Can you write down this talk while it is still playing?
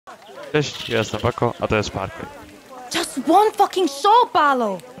Cześć, ja jestem Bako, a to jest Parkway. Just one fucking show,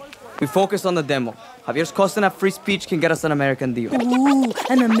 Paolo! We focus on the demo. Javier's costing that free speech can get us an American deal. Ooh,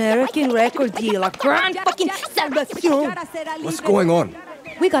 an American record deal, a grand fucking celebration! What's going on?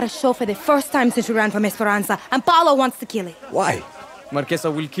 We got a show for the first time since we ran from Esperanza, and Paolo wants to kill it. Why?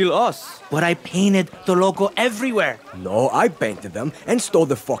 Marquesa will kill us. But I painted the logo everywhere. No, I painted them and stole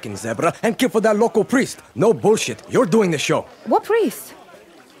the fucking zebra and killed for that local priest. No bullshit. You're doing the show. What priest?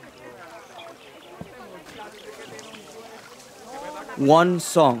 One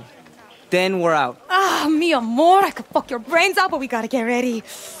song. Then we're out. Ah, mi amor, I could fuck your brains out, but we gotta get ready.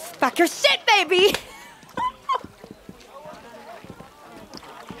 Back your shit, baby!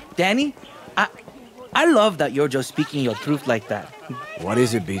 Danny, I love that you're just speaking your truth like that. What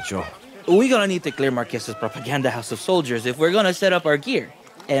is it, Bicho? We're gonna need to clear Marquesa's propaganda house of soldiers if we're gonna set up our gear.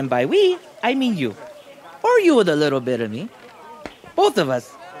 And by we, I mean you. Or you with a little bit of me. Both of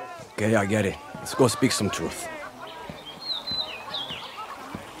us. Okay, I get it. Let's go speak some truth.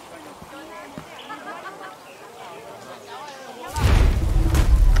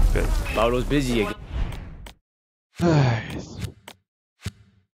 Good. Paulo's busy again. Nice.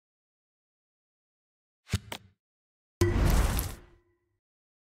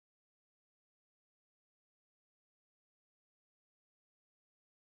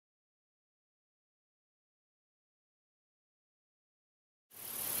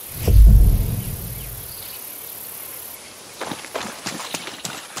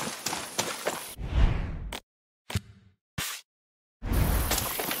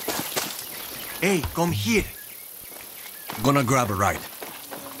 Hey, come here. Gonna grab a ride.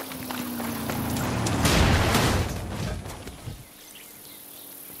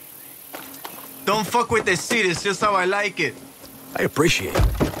 Don't fuck with the seat, it's just how I like it. I appreciate it.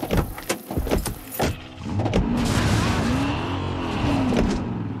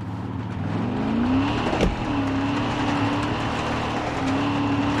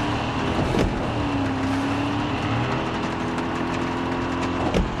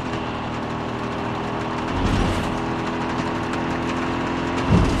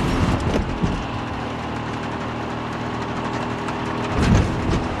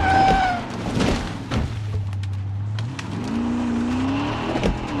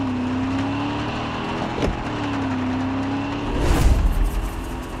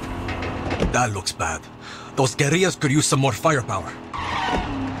 That looks bad. Those guerrillas could use some more firepower.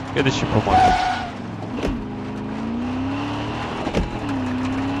 Kiedyś ci pomogę.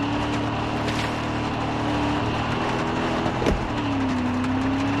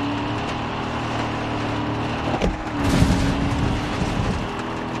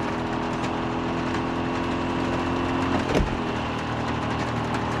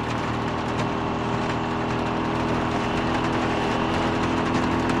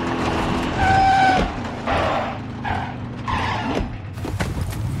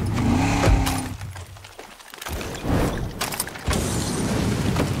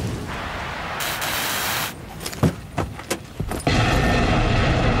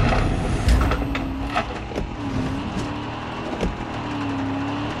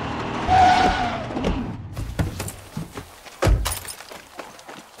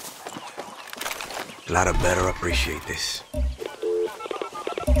 Clara better appreciate this.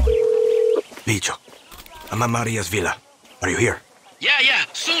 Bicho, I'm at Maria's villa. Are you here? Yeah,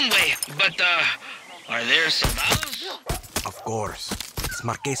 soon way. But, are there soldados? Of course. It's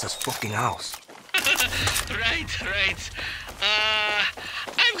Marquesa's fucking house. Right.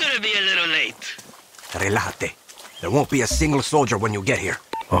 I'm gonna be a little late. Relájate. There won't be a single soldier when you get here.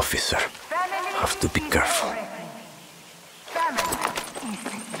 Officer, have to be careful.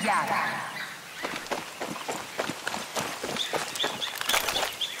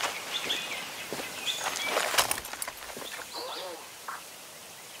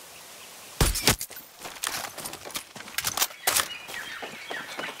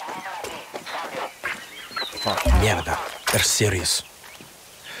 Oh, mierda. They're serious.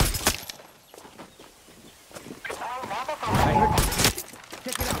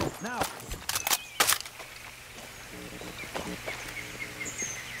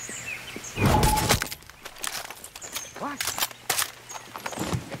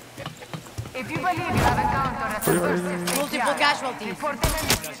 If you believe you have encountered Multiple casualties.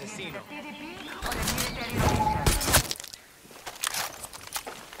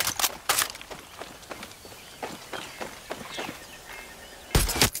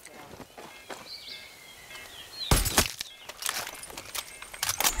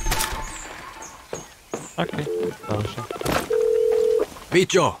 Okej, dobrze.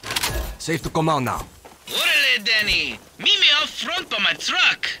 Bicho, safe to come out now. Orale, Danny. Meet me out front by my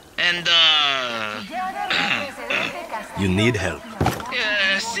truck. And, You need help.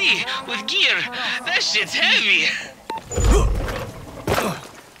 see, with gear, that shit's heavy.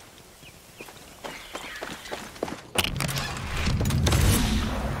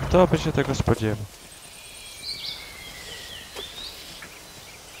 Kto by się tego spodziewał?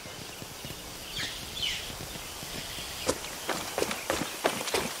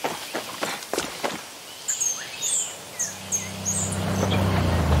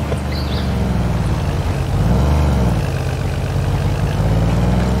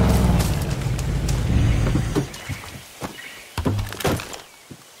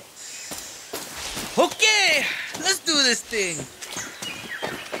 Okay, let's do this thing.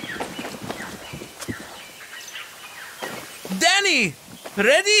 Danny,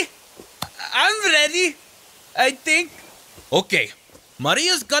 ready? I'm ready, I think. Okay,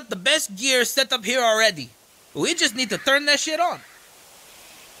 Maria's got the best gear set up here already. We just need to turn that shit on.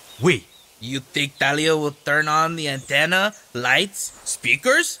 We. You think Talia will turn on the antenna, lights,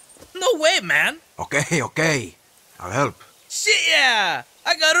 speakers? No way, man. Okay. I'll help. Shit, yeah!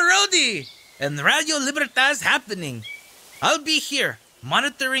 I got a roadie! And Radio Libertad's happening. I'll be here,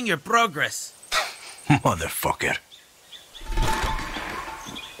 monitoring your progress. Motherfucker.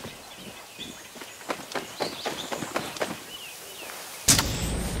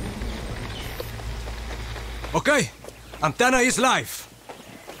 Okay, antenna is live.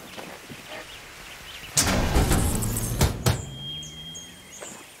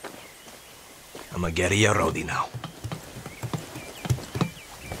 I'm a guerrilla roadie now.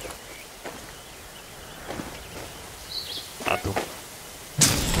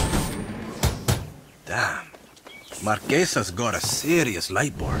 Damn. Marquesa's got a serious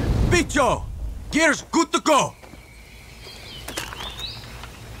light board. Bicho! Gear's good to go!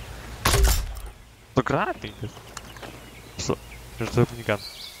 To granatnik jest. Co? Już to minigun.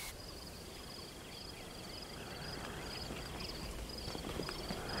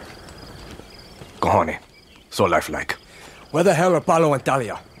 Cojones. So lifelike. Where the hell are Paulo and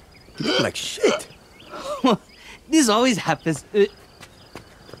Talia? You look like shit. This always happens.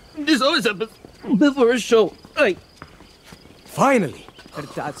 This always happens before a show. Like, Finally.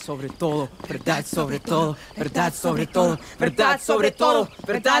 Verdad sobre todo, verdad sobre todo, verdad sobre todo, verdad sobre todo,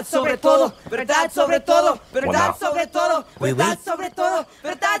 verdad sobre todo, verdad sobre todo, verdad sobre todo, verdad sobre todo,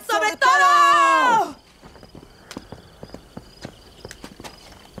 verdad sobre todo.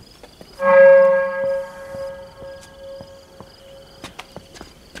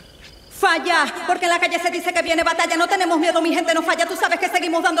 Falla, porque en la calle se dice que viene batalla. No tenemos miedo, mi gente no falla. Tú sabes que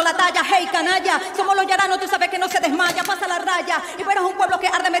seguimos dando la talla. Hey, canalla, somos los yaranos, tú sabes que no se desmaya. Pasa la raya y verás un pueblo que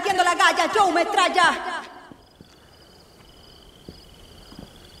arde metiendo la galla. Joe metralla.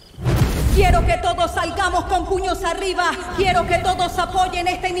 Quiero que todos salgamos con puños arriba. Quiero que todos apoyen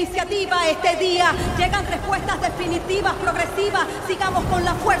esta iniciativa. Este día llegan respuestas definitivas, progresivas. Sigamos con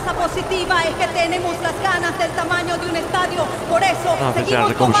la fuerza positiva. Es que tenemos las ganas del tamaño de un estadio. Por eso No, wiedziałem, seguimos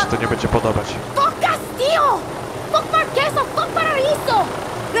że komuś się tomando... to nie będzie podobać. ¡Fuck Castillo! ¡Fuck Marquesa! ¡Fuck Paraíso!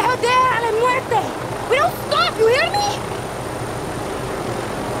 ¡Le joder a la muerte! We don't stop, you hear me?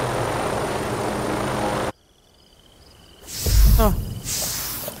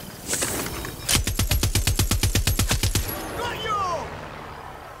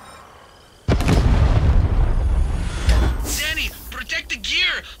 Danny, protect the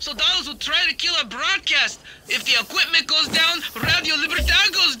gear. Soldados will try to kill our broadcast. If the equipment goes down, Radio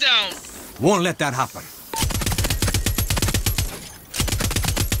Libertad goes down. Won't let that happen.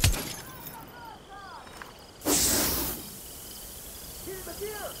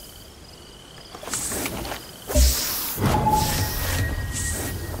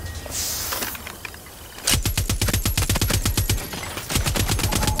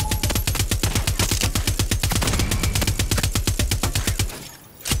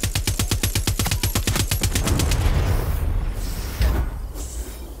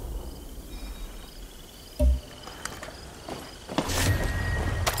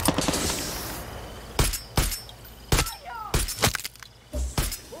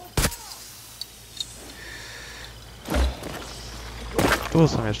 Tu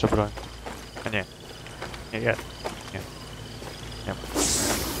są jeszcze broń. A nie. Nie. Nie.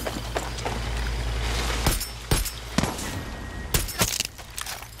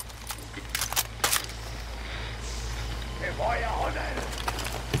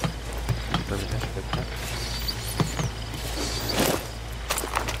 Dobrze, świetnie.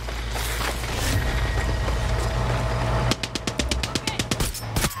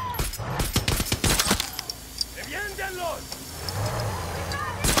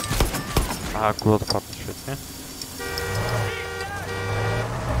 A, akurat padł, świetnie.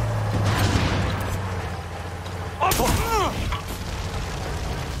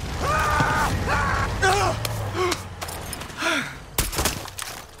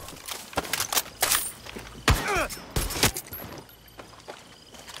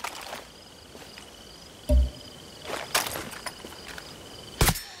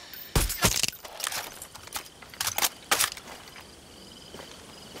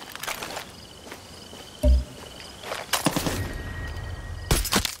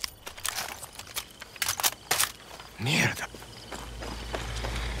 Mierda.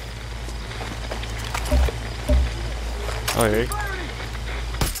 Ojej.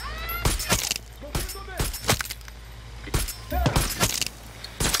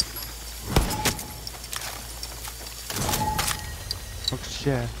 O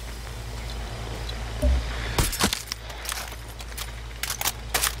gdzie?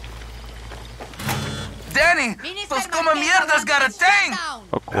 Danny, those come mierdas got a tank!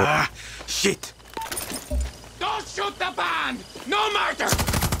 O kurwa. Ah, shit. Don't shoot the band! No murder!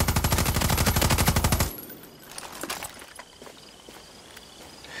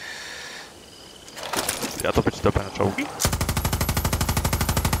 Ja to być dobre na czołgi?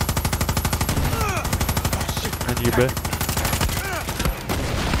 No niby.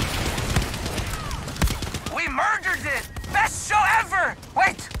 We murdered it! Best show ever!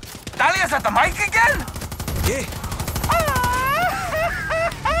 Wait, Dahlia's at the mic again? Yeah.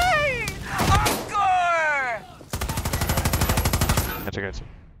 Encore! Nie, czekajcie.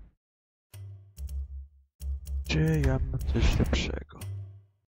 Czy ja mam coś lepszego?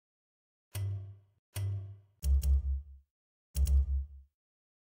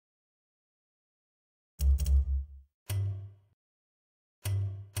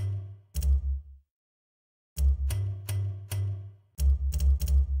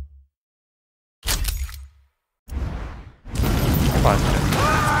 Fajnie.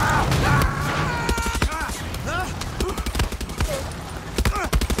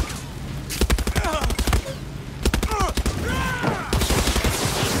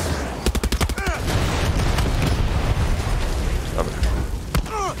 Dobra.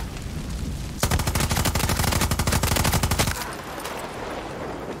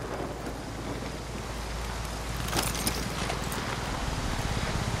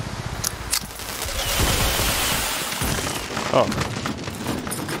 O.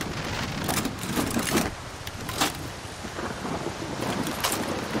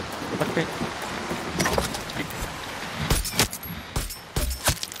 Okej.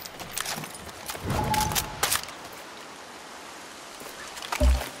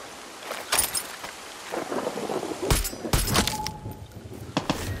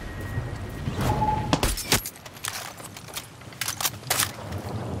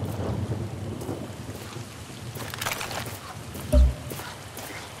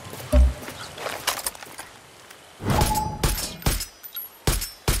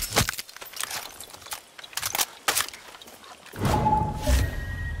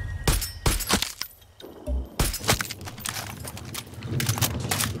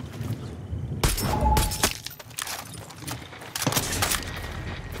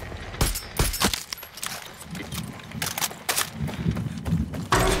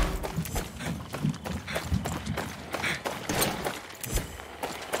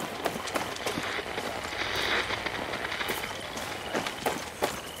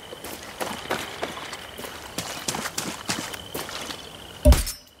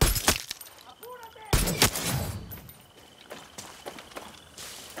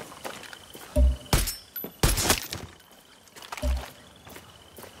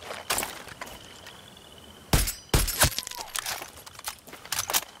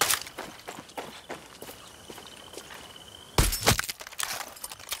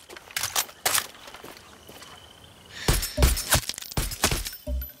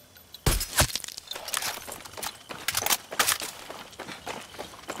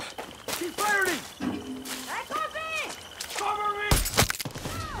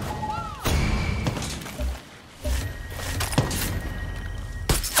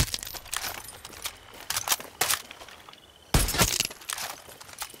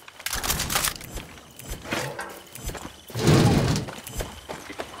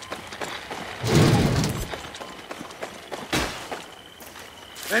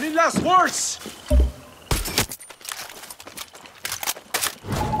 Any last words?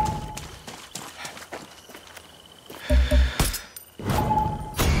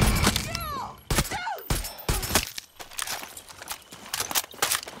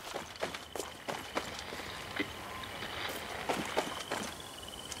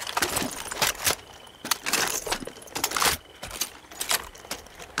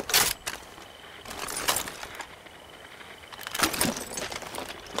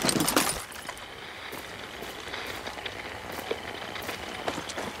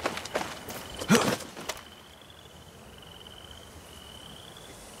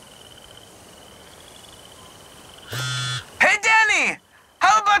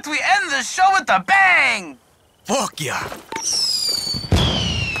 We end the show with a bang! Fuck yeah!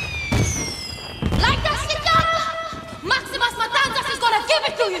 Like that, señor? Maximus Matanzas is gonna give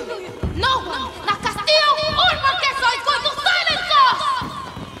it to you! No one, not Castillo or Marquez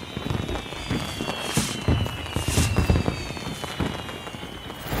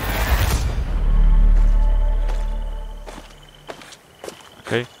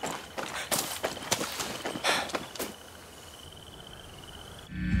Okay.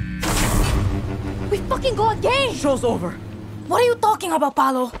 We fucking go again! Show's over. What are you talking about,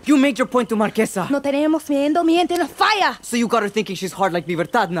 Paulo? You made your point to Marquesa. No tenemos miedo, miente en fire! So you got her thinking she's hard like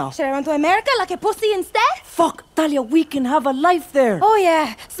Libertad now. Should I run to America like a pussy instead? Fuck, Talia, we can have a life there. Oh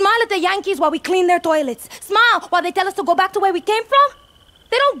yeah, smile at the Yankees while we clean their toilets. Smile while they tell us to go back to where we came from.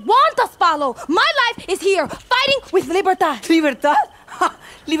 They don't want us, Paulo. My life is here, fighting with Libertad. Libertad? Ha!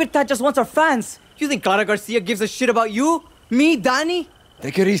 Libertad just wants our fans. You think Clara Garcia gives a shit about you? Me, Danny?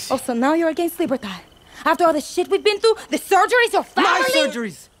 Take it easy. Oh, so now you're against Libertad? After all the shit we've been through, the surgeries, your family? My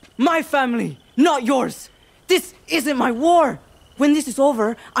surgeries! My family, not yours. This isn't my war. When this is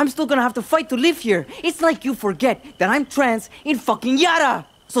over, I'm still gonna have to fight to live here. It's like you forget that I'm trans in fucking Yara.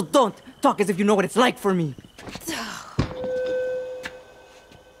 So don't talk as if you know what it's like for me.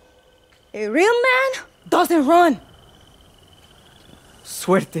 A real man doesn't run.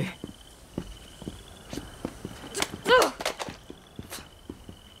 Suerte.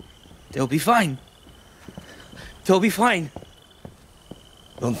 They'll be fine. They'll be fine.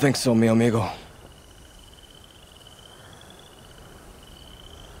 Don't think so, mi amigo.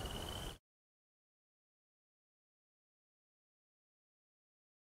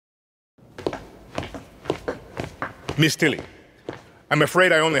 Miss Tilly, I'm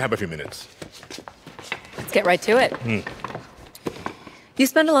afraid I only have a few minutes. Let's get right to it. You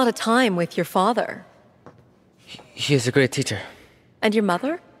spend a lot of time with your father. He is a great teacher. And your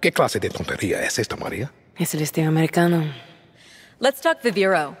mother? ¿Qué clase de tontería es esta, María? Es el estilo americano. Let's talk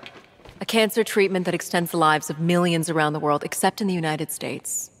Viviro, a cancer treatment that extends the lives of millions around the world, except in the United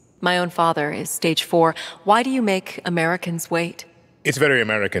States. My own father is stage 4. Why do you make Americans wait? It's very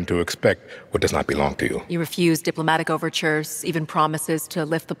American to expect what does not belong to you. You refuse diplomatic overtures, even promises to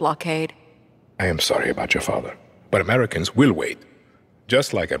lift the blockade. I am sorry about your father, but Americans will wait,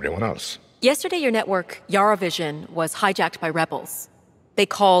 just like everyone else. Yesterday, your network, Yaravision, was hijacked by rebels. They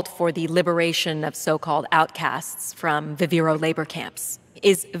called for the liberation of so-called outcasts from Viviro labor camps.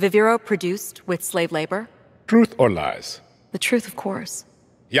 Is Viviro produced with slave labor? Truth or lies? The truth, of course.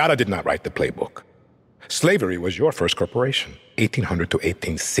 Yara did not write the playbook. Slavery was your first corporation, 1800 to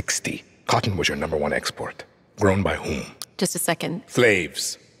 1860. Cotton was your #1 export. Grown by whom? Just a second.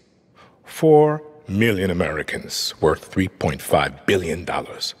 Slaves. 4 million Americans, worth $3.5 billion.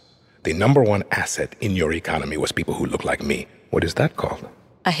 The #1 asset in your economy was people who look like me. What is that called?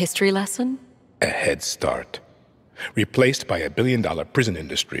 A history lesson? A head start. Replaced by a billion-dollar prison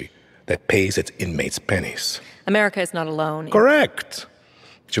industry that pays its inmates pennies. America is not alone. Correct.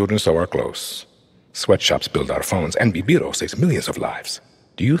 Children sew our clothes. Sweatshops build our phones. And Viviro saves millions of lives.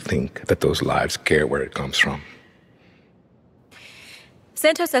 Do you think that those lives care where it comes from?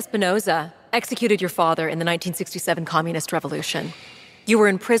 Santos Espinosa executed your father in the 1967 Communist Revolution. You were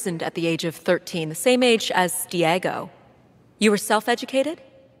imprisoned at the age of 13, the same age as Diego. You were self-educated?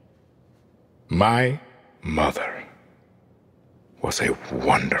 My mother was a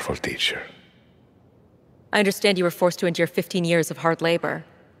wonderful teacher. I understand you were forced to endure 15 years of hard labor.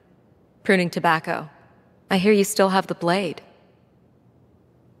 Pruning tobacco. I hear you still have the blade.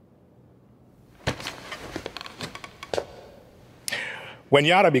 When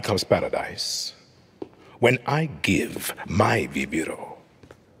Yara becomes paradise, when I give my Viviro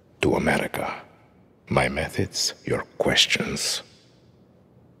to America, my methods, your questions,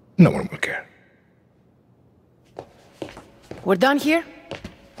 no one will care. We're done here?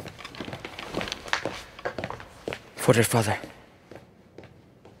 For your father.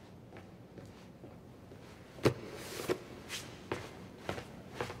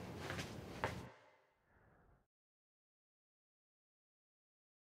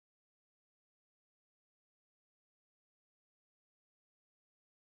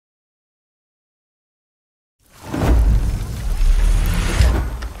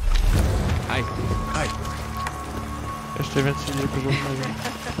 Jeszcze więcej nie było.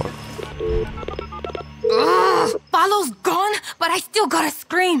 Paulo's gone, but I still gotta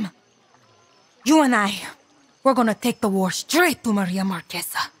scream. You and we're gonna take the war straight to Maria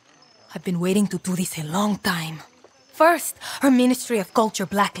Marquesa. I've been waiting to do this a long time. First, her Ministry of Culture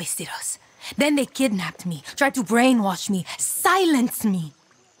blacklisted us. Then they kidnapped me, tried to brainwash me, silence me.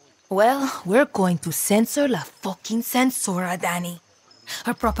 Well, we're going to censor la fucking censora, Danny.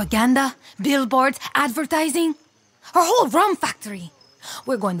 Her propaganda, billboards, advertising, her whole rum factory.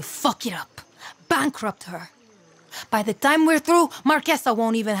 We're going to fuck it up, bankrupt her. By the time we're through, Marquesa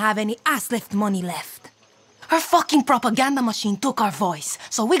won't even have any ass-lift money left. Her fucking propaganda machine took our voice,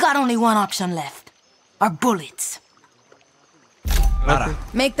 so we got only one option left. Our bullets. Clara.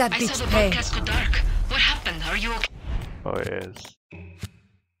 Make that I bitch saw the pay. broadcast go dark. What happened? Are you okay? Oh yes.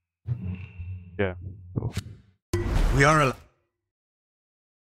 Gdzie? Tu. We are alive.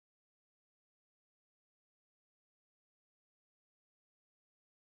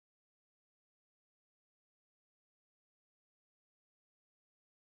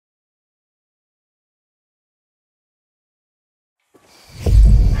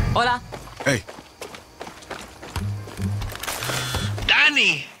 Hola. Hey.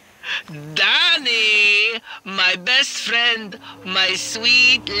 Danny! Danny! My best friend, my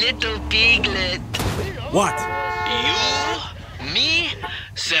sweet little piglet. What? You, me,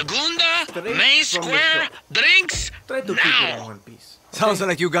 Segunda, Main Square, drinks, Try to keep it in now! one piece. Sounds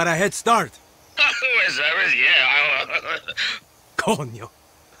like you got a head start. Yeah. Coño.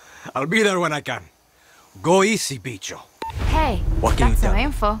 I'll be there when I can. Go easy, bicho. Hey, What can you that's tell some me?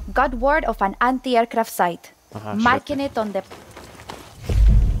 info. Got word of an anti-aircraft site. Marking it on the...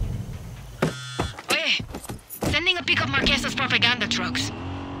 Oye, sending a pick of Marquesa's propaganda trucks.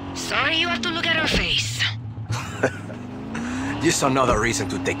 Sorry you have to look at her face. Just another reason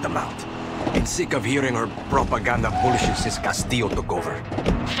to take them out. Been sick of hearing her propaganda bullshit since Castillo took over.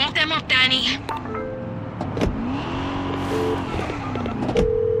 Fuck them up, Danny.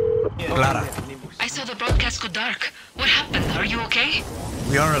 Clara, I saw the broadcast go dark. What happened? Are you okay?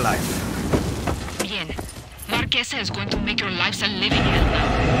 we are alive. Bien. Marquesa is going to make your lives a living hell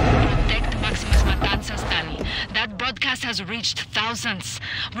now. Protect Maximus Matanzas, Danny. That broadcast has reached thousands.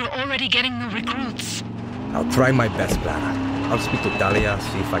 We're already getting new recruits. I'll try my best, Clara. I'll speak to Talia,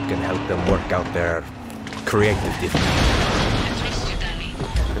 see if I can help them work out their creative differences. I trust you, Danny.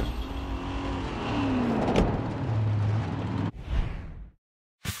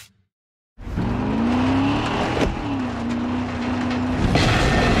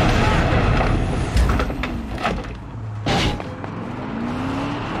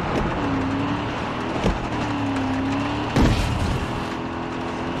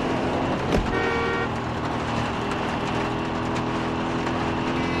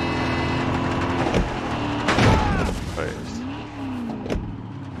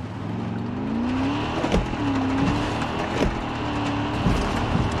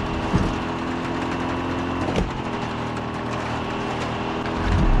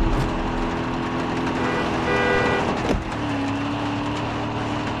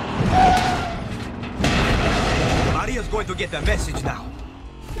 Maria's going to get the message now.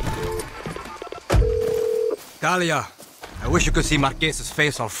 Talia, I wish you could see Marquesa's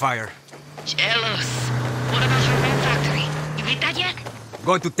face on fire. Jealous. What about your red factory? You ate that yet?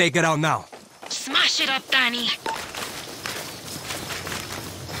 Going to take it out now. Smash it up, Danny.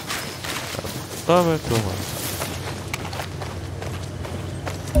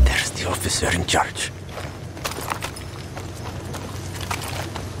 There's the officer in charge.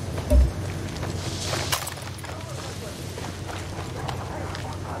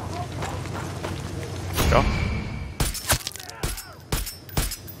 Ja.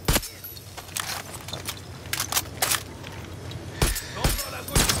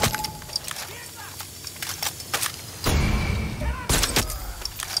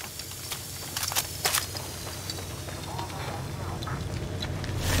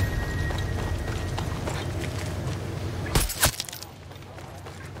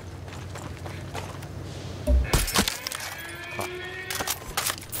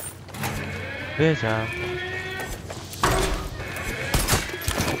 Wiedziałem.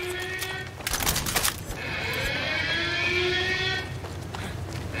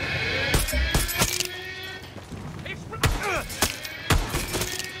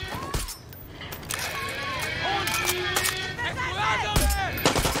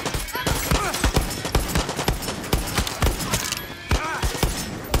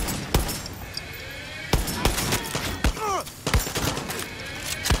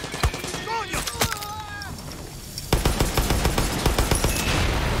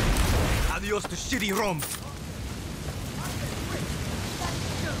 Adios to shitty Rome.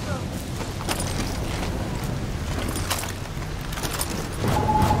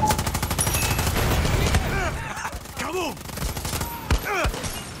 Kaboom!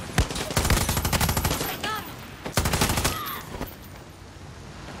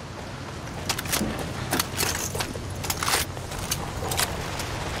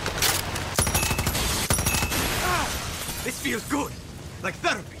 This feels good, like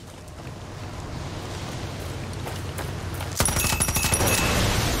therapy.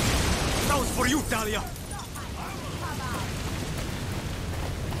 That was for you, Talia.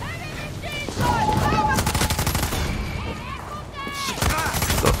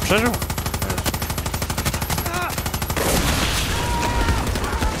 To przeżył?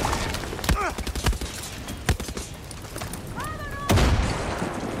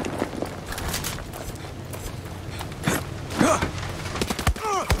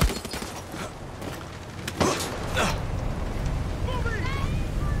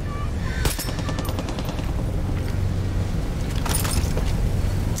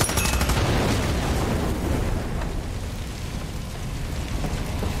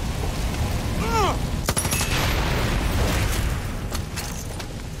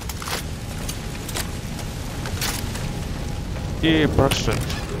 I patrzę.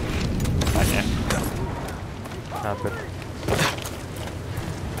 A nie. Najpierw.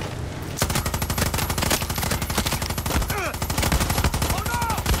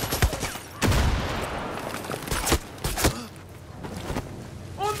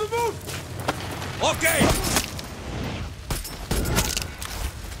 On the move! Okay!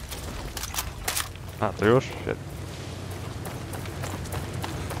 A, to już? Świetnie.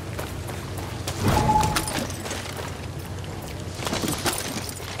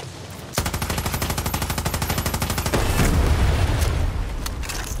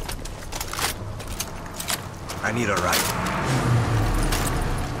 I need a ride.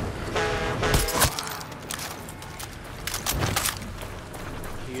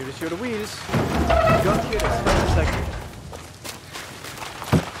 Here's your wheels. Got here as fast as I can.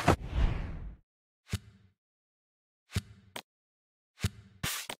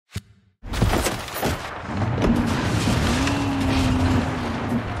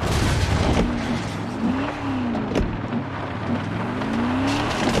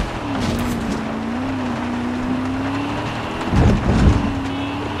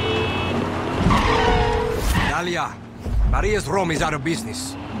 Dalia, Maria's room is out of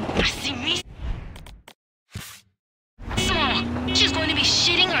business. She's going to be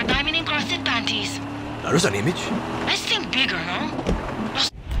shitting her diamond-encrusted panties. There's an image. Let's think bigger, no?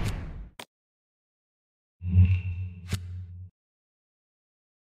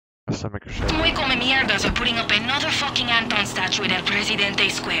 Muy come mierdas are putting up another fucking Anton statue at El Presidente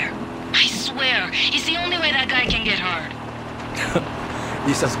Square. I swear, it's the only way that guy can get hard.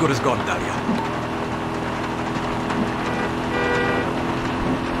 It's as good as gone, Dalia.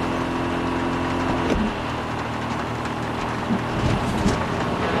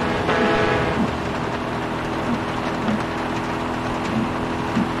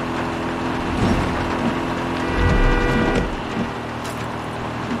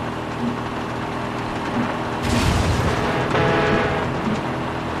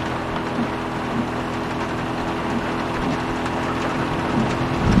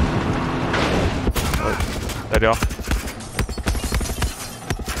 Serio?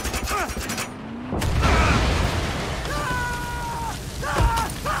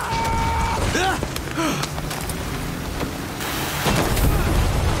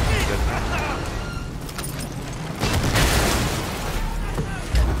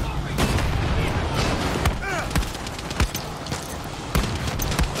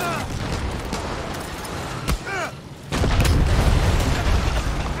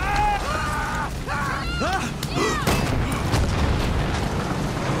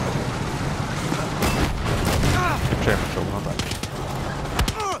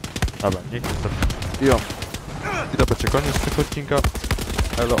 Dobra, niech jest. Jo. I to będzie koniec tego odcinka.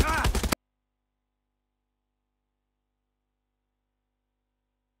 Hello.